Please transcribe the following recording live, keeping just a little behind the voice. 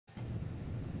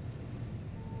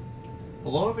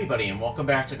Hello everybody and welcome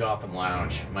back to Gotham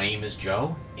Lounge. My name is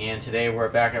Joe, and today we're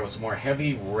back with some more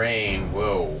Heavy Rain.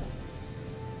 Whoa.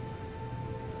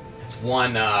 It's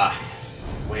one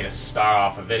way to start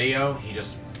off a video.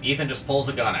 Ethan just pulls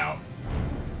a gun out.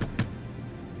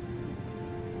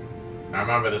 Now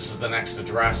remember, this is the next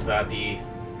address that the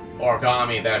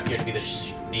origami that appeared to be the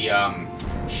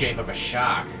shape of a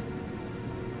shark.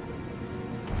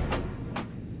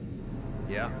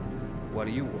 Yeah? What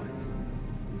do you want?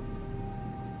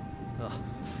 Oh,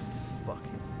 fuck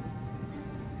you.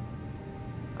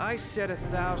 I said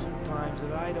 1,000 times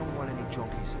that I don't want any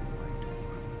junkies in my door.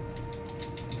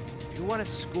 If you want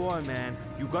to score, man,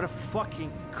 you gotta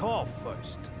fucking call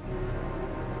first.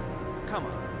 Come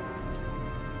on.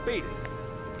 Beat it.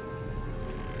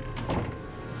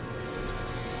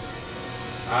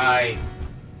 I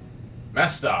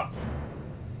messed up.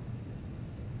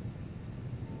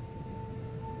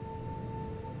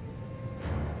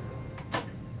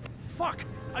 Fuck!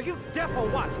 Are you deaf or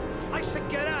what? I said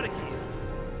get out of here!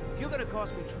 You're gonna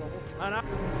cause me trouble, and I...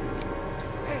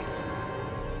 Hey!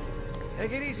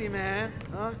 Take it easy, man,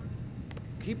 huh?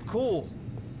 Keep cool.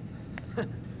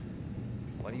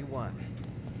 What do you want?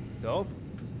 Dope?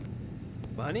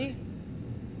 Money?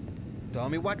 Tell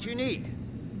me what you need.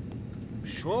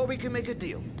 Sure we can make a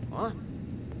deal, huh?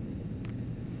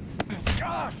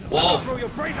 Whoa! Blow your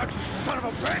brains out, you son of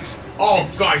a bitch! Oh,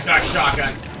 God, he's got a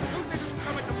shotgun.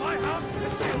 My house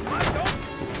and steal my dope?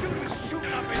 You're gonna be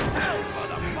shooting up in hell,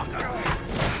 motherfucker!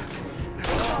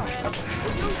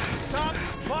 Will you stop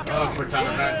fucking? Oh, quick time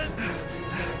events.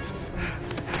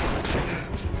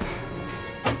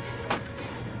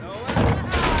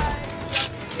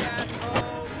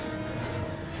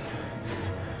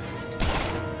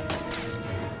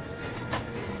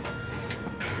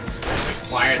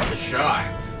 Fired the shot.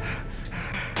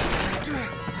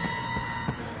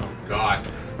 Oh, God.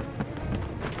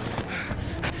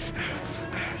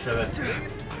 Sure that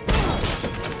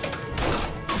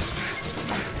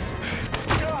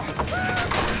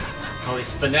all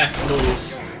these finesse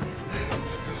moves.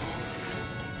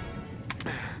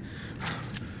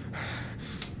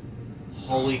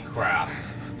 Holy crap.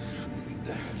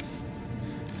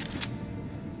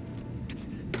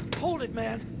 Hold it,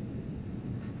 man.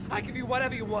 I give you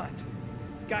whatever you want.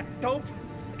 Got dope?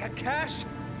 Got cash?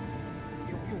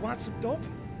 You want some dope?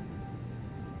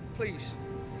 Please.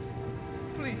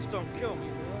 Please don't kill me,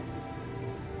 man.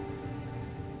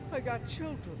 I got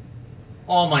children.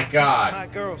 Oh my God. My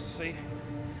girls, see?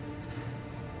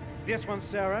 This one's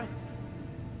Sarah.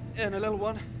 And a little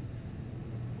one.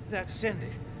 That's Cindy.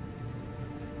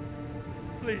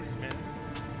 Please, man.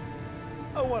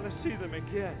 I want to see them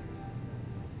again.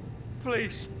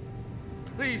 Please.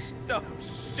 Please don't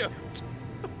shoot.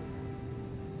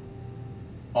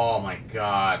 Oh my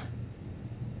God.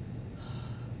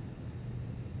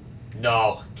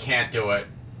 No, can't do it.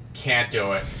 Can't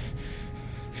do it.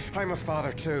 I'm a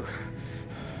father too.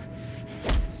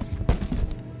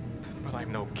 But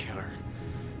I'm no killer.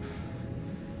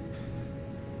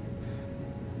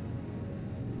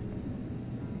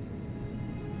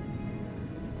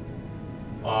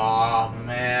 Oh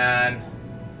man.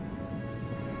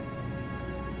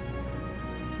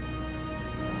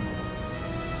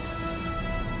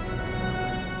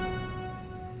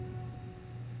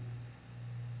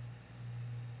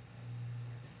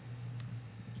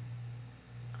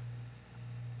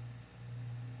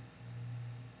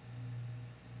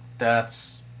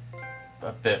 That's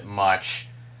a bit much.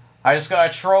 I just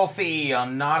got a trophy.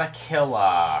 I'm not a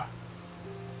killer.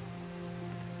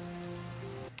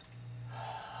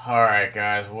 Alright,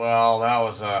 guys. Well, that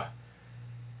was a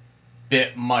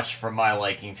bit much for my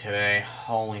liking today.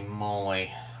 Holy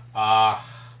moly.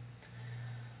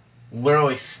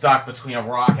 Literally stuck between a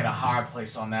rock and a hard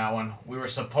place on that one. We were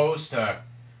supposed to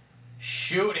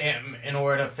shoot him in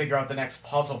order to figure out the next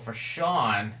puzzle for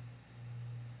Shaun.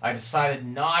 I decided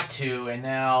not to, and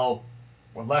now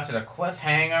we're left at a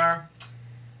cliffhanger.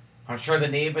 I'm sure the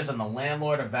neighbors and the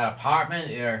landlord of that apartment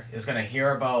is going to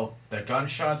hear about the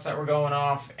gunshots that were going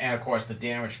off, and of course the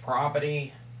damaged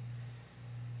property.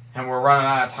 And we're running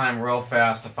out of time real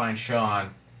fast to find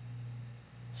Shaun.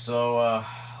 So,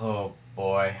 oh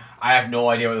boy. I have no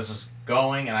idea where this is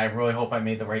going, and I really hope I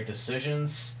made the right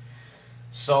decisions.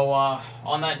 So,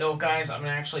 on that note, guys, I'm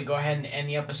going to actually go ahead and end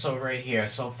the episode right here.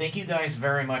 So, thank you guys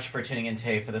very much for tuning in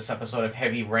today for this episode of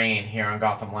Heavy Rain here on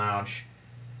Gotham Lounge.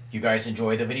 If you guys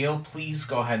enjoyed the video, please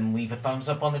go ahead and leave a thumbs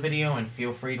up on the video, and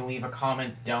feel free to leave a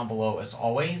comment down below as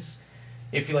always.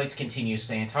 If you'd like to continue to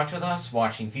stay in touch with us,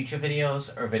 watching future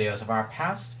videos or videos of our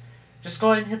past, just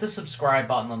go ahead and hit the subscribe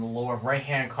button on the lower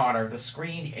right-hand corner of the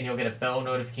screen, and you'll get a bell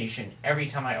notification every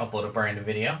time I upload a brand new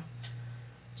video.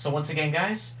 So once again,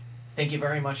 guys, thank you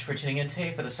very much for tuning in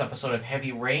today for this episode of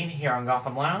Heavy Rain here on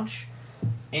Gotham Lounge,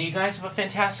 and you guys have a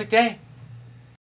fantastic day.